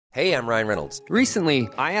Hey, I'm Ryan Reynolds. Recently,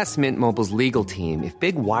 I asked Mint Mobile's legal team if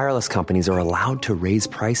big wireless companies are allowed to raise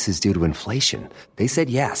prices due to inflation. They said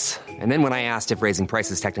yes. And then when I asked if raising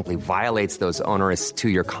prices technically violates those onerous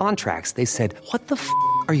two-year contracts, they said, "What the f***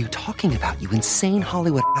 are you talking about, you insane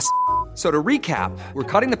Hollywood ass?" So to recap, we're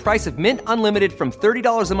cutting the price of Mint Unlimited from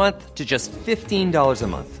 $30 a month to just $15 a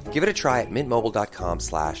month. Give it a try at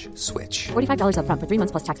mintmobile.com/switch. $45 up front for 3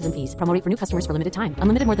 months plus taxes and fees. Promo rate for new customers for limited time.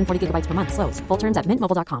 Unlimited more than 40 gigabytes per month. Slows full terms at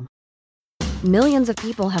mintmobile.com. Millions of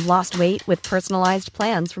people have lost weight with personalized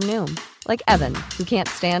plans from Noom. Like Evan, who can't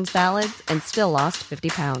stand salads and still lost 50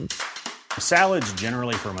 pounds. Salads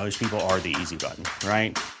generally for most people are the easy button,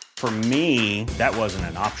 right? For me, that wasn't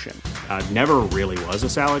an option. I never really was a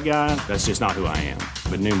salad guy. That's just not who I am.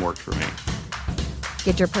 But Noom worked for me.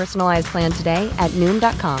 Get your personalized plan today at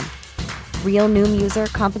Noom.com. Real Noom user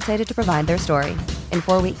compensated to provide their story. In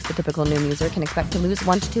 4 weeks, the typical Noom user can expect to lose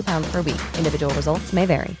 1 to 2 pounds per week. Individual results may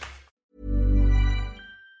vary.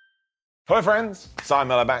 Hello friends, Simon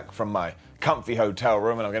Miller back from my comfy hotel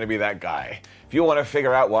room, and I'm going to be that guy. If you want to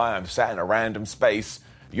figure out why I'm sat in a random space,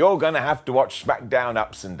 you're going to have to watch SmackDown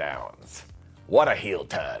Ups and Downs. What a heel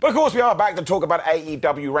turn. But of course we are back to talk about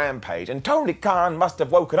AEW Rampage, and Tony Khan must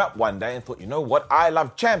have woken up one day and thought, you know what, I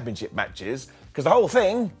love championship matches, because the whole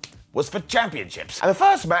thing was for championships. And the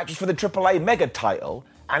first match was for the AAA Mega title,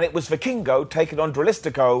 and it was for Kingo taking on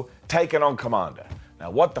Dralistico, taking on Commander.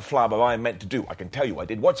 Now, what the flub am I meant to do? I can tell you, I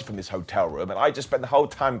did watch it from this hotel room, and I just spent the whole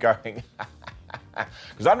time going,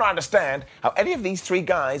 because I don't understand how any of these three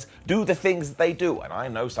guys do the things that they do. And I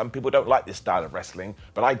know some people don't like this style of wrestling,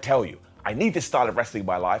 but I tell you, I need this style of wrestling in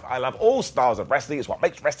my life. I love all styles of wrestling. It's what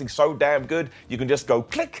makes wrestling so damn good. You can just go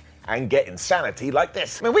click and get insanity like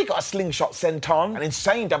this. I mean, we got a slingshot senton, an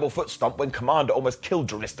insane double foot stomp when Commander almost killed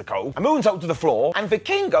Dralistico, a moonsault to the floor, and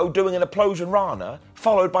Vikingo doing an implosion Rana,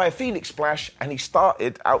 followed by a Phoenix splash, and he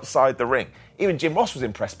started outside the ring. Even Jim Ross was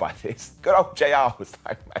impressed by this. Good old JR was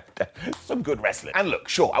like, man, some good wrestling. And look,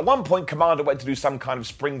 sure, at one point Commander went to do some kind of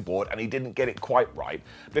springboard and he didn't get it quite right.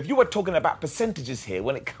 But if you were talking about percentages here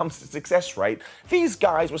when it comes to success rate, these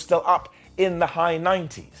guys were still up in the high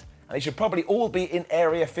 90s. And they should probably all be in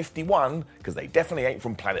Area 51, because they definitely ain't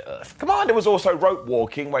from planet Earth. Commander was also rope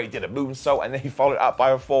walking, where he did a moonsault and then he followed it up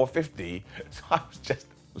by a 450. So I was just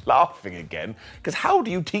laughing again, because how do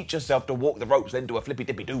you teach yourself to walk the ropes then do a flippy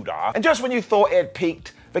dippy doodah? And just when you thought it had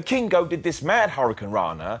peaked, Vikingo did this mad Hurricane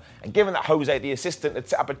Rana, and given that Jose, the assistant, had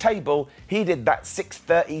set up a table, he did that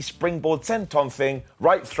 630 springboard senton thing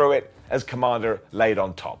right through it as Commander laid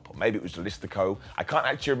on top. Or maybe it was Dralistico. I can't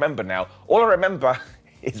actually remember now. All I remember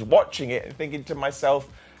is watching it and thinking to myself,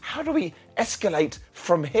 how do we escalate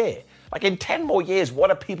from here? Like in 10 more years,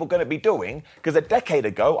 what are people going to be doing? Because a decade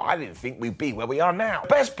ago, I didn't think we'd be where we are now. The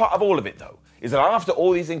best part of all of it, though, is that after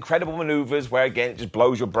all these incredible maneuvers where, again, it just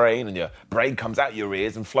blows your brain and your brain comes out your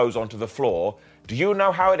ears and flows onto the floor, do you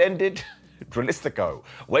know how it ended? Dralistico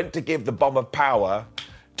went to give the bomb of power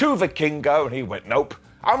to Vikingo, and he went, nope,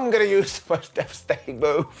 I'm going to use the most devastating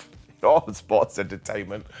move in all of sports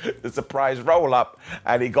entertainment, the surprise roll-up,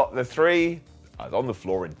 and he got the three. I was on the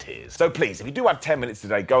floor in tears. So please, if you do have 10 minutes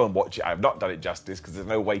today, go and watch it. I have not done it justice because there's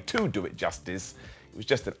no way to do it justice. It was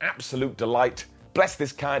just an absolute delight. Bless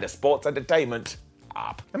this kind of sports entertainment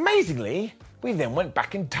up. Amazingly, we then went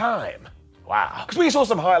back in time. Wow. Because we saw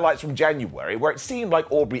some highlights from January where it seemed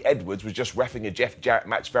like Aubrey Edwards was just reffing a Jeff Jarrett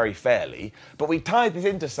match very fairly, but we tied this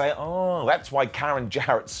in to say, oh, that's why Karen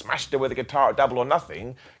Jarrett smashed her with a guitar at Double or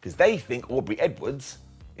Nothing, because they think Aubrey Edwards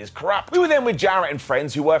is corrupt. We were then with Jarrett and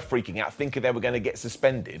friends who were freaking out, thinking they were going to get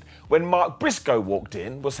suspended, when Mark Briscoe walked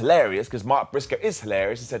in. Was hilarious, because Mark Briscoe is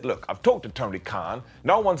hilarious, and said, look, I've talked to Tony Khan,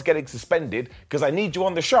 no one's getting suspended, because I need you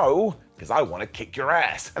on the show, because I want to kick your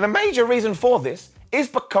ass. And the major reason for this is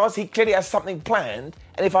because he clearly has something planned,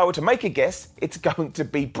 and if I were to make a guess, it's going to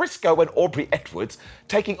be Briscoe and Aubrey Edwards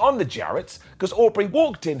taking on the Jarretts, because Aubrey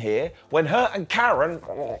walked in here when her and Karen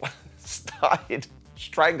started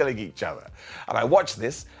strangling each other. And I watched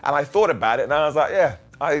this, and I thought about it, and I was like, yeah,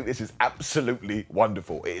 I think this is absolutely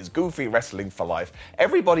wonderful. It is goofy wrestling for life.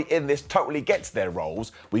 Everybody in this totally gets their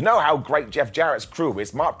roles. We know how great Jeff Jarrett's crew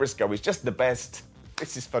is. Mark Briscoe is just the best.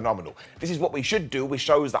 This is phenomenal. This is what we should do with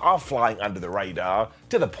shows that are flying under the radar,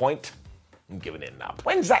 to the point, I'm giving it an up.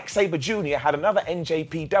 When Zack Sabre Jr. had another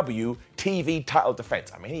NJPW TV title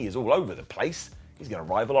defense, I mean, he is all over the place. He's going to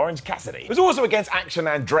rival Orange Cassidy. It was also against Action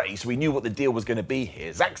Andretti, so we knew what the deal was going to be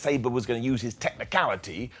here. Zack Sabre was going to use his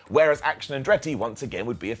technicality, whereas Action Andretti, once again,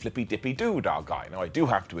 would be a flippy-dippy-doo-dah guy. Now, I do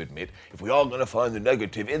have to admit, if we are going to find the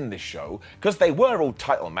negative in this show, because they were all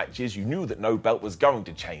title matches, you knew that no belt was going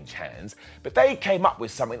to change hands, but they came up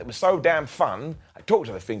with something that was so damn fun. I talked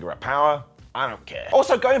to the Finger of Power, I don't care.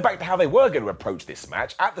 Also, going back to how they were going to approach this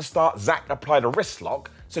match, at the start, Zack applied a wrist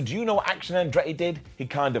lock. So do you know what Action Andretti did? He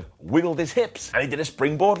kind of wiggled his hips and he did a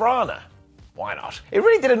springboard Rana. Why not? It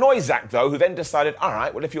really did annoy Zack, though, who then decided, all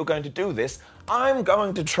right, well, if you're going to do this, I'm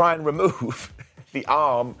going to try and remove the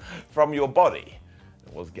arm from your body.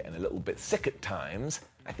 It was getting a little bit sick at times.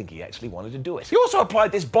 I think he actually wanted to do it. He also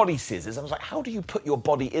applied this body scissors. I was like, how do you put your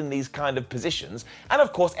body in these kind of positions? And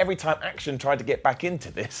of course, every time Action tried to get back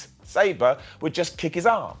into this, Sabre would just kick his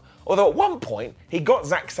arm. Although at one point, he got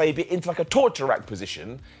Zack Sabre into like a torture rack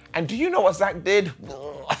position. And do you know what Zack did?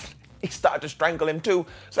 He started to strangle him too.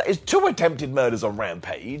 So that is 2 attempted murders on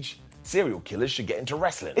Rampage. Serial killers should get into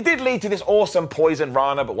wrestling. It did lead to this awesome poison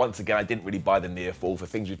Rana, but once again, I didn't really buy the near fall for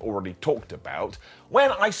things we've already talked about.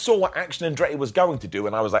 When I saw what Action Andretti was going to do,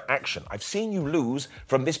 and I was like, Action, I've seen you lose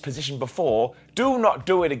from this position before. Do not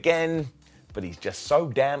do it again. But he's just so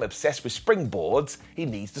damn obsessed with springboards, he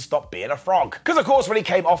needs to stop being a frog. Because of course, when he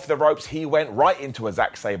came off the ropes, he went right into a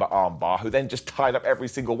Zack Sabre armbar, who then just tied up every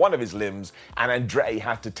single one of his limbs, and Andretti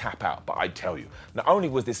had to tap out. But I tell you, not only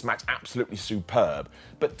was this match absolutely superb,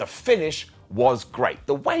 but the finish was great.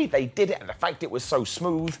 The way they did it, and the fact it was so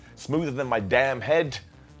smooth, smoother than my damn head,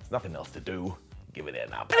 there's nothing else to do. Give it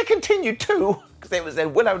an up. And it continued too, because it was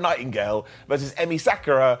then Willow Nightingale versus Emi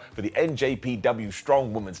Sakura for the NJPW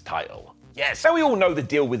Strong Women's title. Yes, now we all know the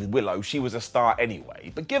deal with Willow, she was a star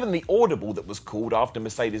anyway, but given the audible that was called after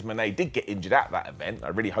Mercedes Moné did get injured at that event, I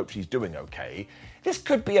really hope she's doing okay, this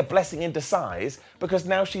could be a blessing in disguise because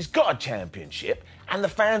now she's got a championship and the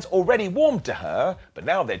fans already warmed to her, but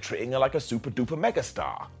now they're treating her like a super duper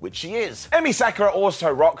megastar, which she is. Emi Sakura also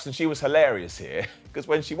rocks and she was hilarious here, because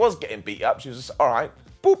when she was getting beat up, she was just, alright,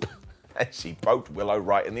 boop, and she poked Willow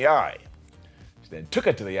right in the eye. She then took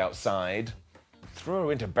her to the outside, threw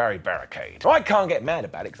her into Barry Barricade. Now, I can't get mad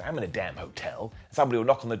about it because I'm in a damn hotel. Somebody will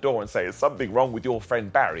knock on the door and say, "Is something wrong with your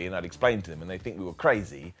friend Barry?" And I'd explain to them and they think we were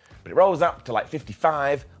crazy. But it rolls up to like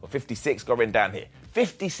 55 or 56, got written down here.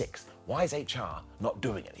 56. Why is HR not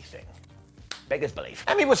doing anything? Beggars belief.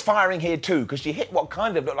 Emi was firing here too because she hit what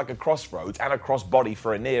kind of looked like a crossroads and a crossbody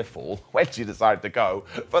for a near fall when she decided to go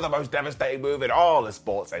for the most devastating move in all of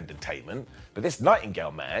sports entertainment. But this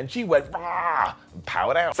Nightingale man, she went rah and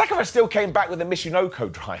powered out. Sakura still came back with a Michinoku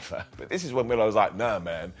driver, but this is when Willow was like, nah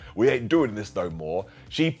man, we ain't doing this no more.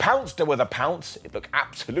 She pounced her with a pounce, it looked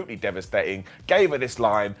absolutely devastating, gave her this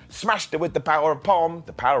line, smashed her with the power of bomb,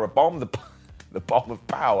 the bomb of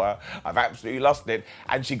power. I've absolutely lost it.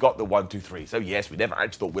 And she got the 1, 2, 3. So yes, we never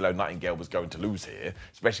actually thought Willow Nightingale was going to lose here,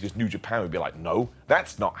 especially because New Japan would be like, no,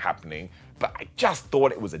 that's not happening. But I just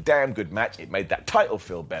thought it was a damn good match. It made that title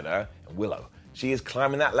feel better. And Willow, she is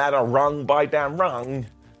climbing that ladder rung by damn rung. I'm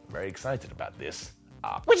very excited about this.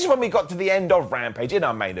 Which is when we got to the end of Rampage in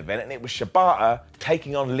our main event, and it was Shibata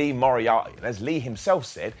taking on Lee Moriarty. And as Lee himself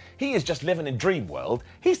said, he is just living in Dream World.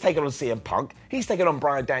 He's taken on CM Punk, he's taken on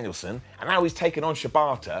Bryan Danielson, and now he's taken on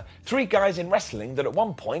Shibata, 3 guys in wrestling that at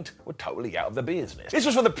one point were totally out of the business. This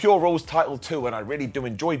was for the Pure Rules title too, and I really do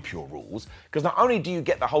enjoy Pure Rules, because not only do you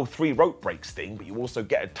get the whole 3 rope breaks thing, but you also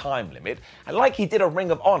get a time limit. And like he did a Ring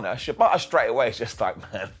of Honor, Shibata straight away is just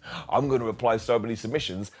like, man, I'm going to apply so many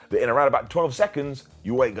submissions that in around about 12 seconds,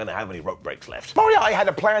 you ain't going to have any rope breaks left. Moriarty had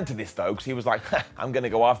a plan to this though, because he was like, I'm going to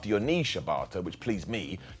go after your knee, Shibata, which please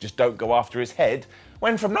me, just don't go after his head.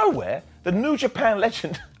 When from nowhere, the New Japan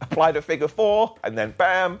legend applied a figure 4, and then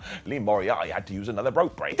bam, Lee Moriarty had to use another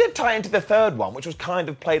rope break. It did tie into the third one, which was kind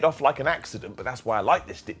of played off like an accident, but that's why I like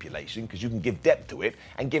this stipulation, because you can give depth to it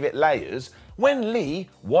and give it layers, when Lee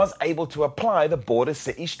was able to apply the Border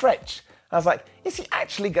City stretch. I was like, is he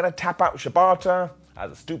actually going to tap out Shibata?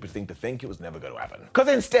 That's a stupid thing to think, it was never going to happen. Because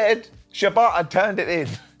instead, Shibata turned it in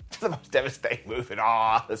to the most devastating move in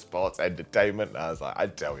all the sports entertainment. And I was like, I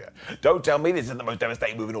tell you, don't tell me this isn't the most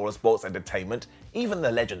devastating move in all of sports entertainment. Even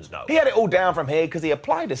the legends know. He had it all down from here because he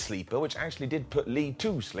applied a sleeper, which actually did put Lee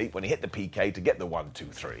to sleep when he hit the PK to get the 1, 2,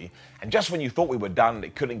 3. And just when you thought we were done and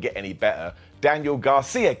it couldn't get any better, Daniel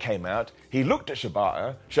Garcia came out, he looked at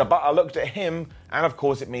Shibata, Shibata looked at him, and of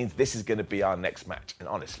course it means this is going to be our next match. And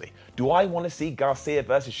honestly, do I want to see Garcia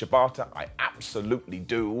versus Shibata? I absolutely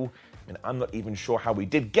do. I mean, I'm not even sure how we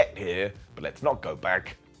did get here, but let's not go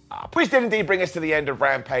back. Which did indeed bring us to the end of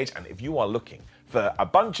Rampage, and if you are looking for a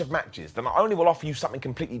bunch of matches that not only will offer you something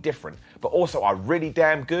completely different, but also are really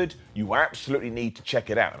damn good, you absolutely need to check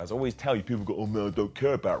it out. And as I always tell you, people go, oh no, I don't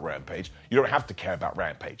care about Rampage. You don't have to care about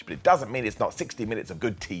Rampage, but it doesn't mean it's not 60 minutes of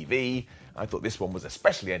good TV. I thought this one was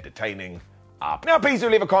especially entertaining. up. Now, please do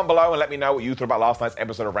leave a comment below and let me know what you thought about last night's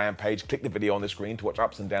episode of Rampage. Click the video on the screen to watch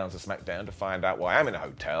ups and downs of SmackDown to find out why I'm in a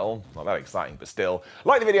hotel. Not that exciting, but still.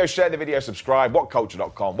 Like the video, share the video, subscribe.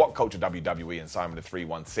 WhatCulture.com, WhatCulture WWE, and Simon the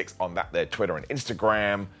 316 on that there Twitter and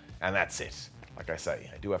Instagram. And that's it. Like I say,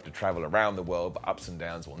 I do have to travel around the world, but ups and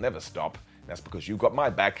downs will never stop. And that's because you've got my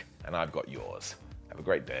back and I've got yours. Have a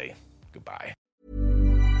great day. Goodbye.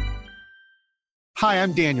 Hi,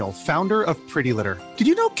 I'm Daniel, founder of Pretty Litter. Did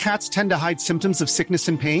you know cats tend to hide symptoms of sickness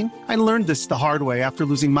and pain? I learned this the hard way after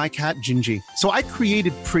losing my cat, Gingy. So I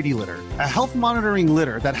created Pretty Litter, a health monitoring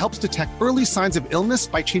litter that helps detect early signs of illness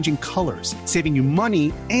by changing colors, saving you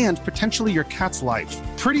money and potentially your cat's life.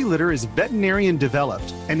 Pretty Litter is veterinarian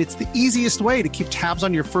developed, and it's the easiest way to keep tabs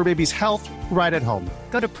on your fur baby's health right at home.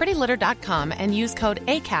 Go to prettylitter.com and use code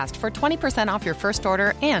ACAST for 20% off your first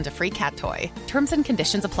order and a free cat toy. Terms and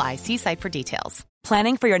conditions apply. See site for details.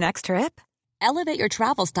 Planning for your next trip? Elevate your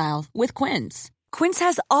travel style with Quince. Quince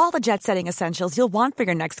has all the jet-setting essentials you'll want for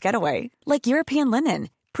your next getaway, like European linen,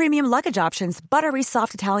 premium luggage options, buttery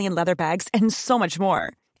soft Italian leather bags, and so much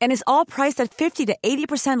more. And is all priced at 50 to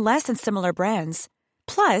 80% less than similar brands.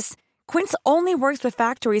 Plus, Quince only works with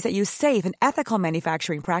factories that use safe and ethical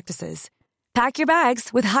manufacturing practices. Pack your bags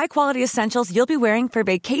with high-quality essentials you'll be wearing for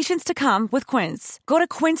vacations to come with Quince. Go to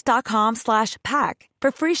quince.com/pack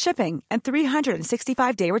for free shipping and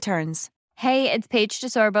 365-day returns. Hey, it's Paige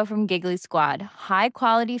DeSorbo from Giggly Squad. High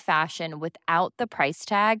quality fashion without the price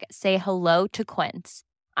tag. Say hello to Quince.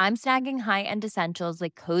 I'm snagging high-end essentials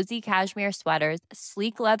like cozy cashmere sweaters,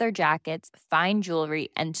 sleek leather jackets, fine jewelry,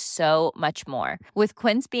 and so much more. With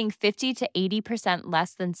Quince being 50 to 80%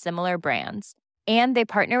 less than similar brands. And they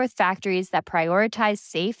partner with factories that prioritize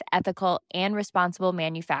safe, ethical, and responsible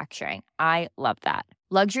manufacturing. I love that.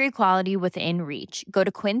 Luxury quality within reach. Go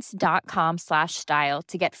to quince.com/style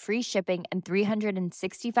to get free shipping and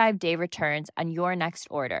 365-day returns on your next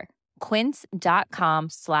order.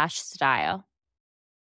 Quince.com/style.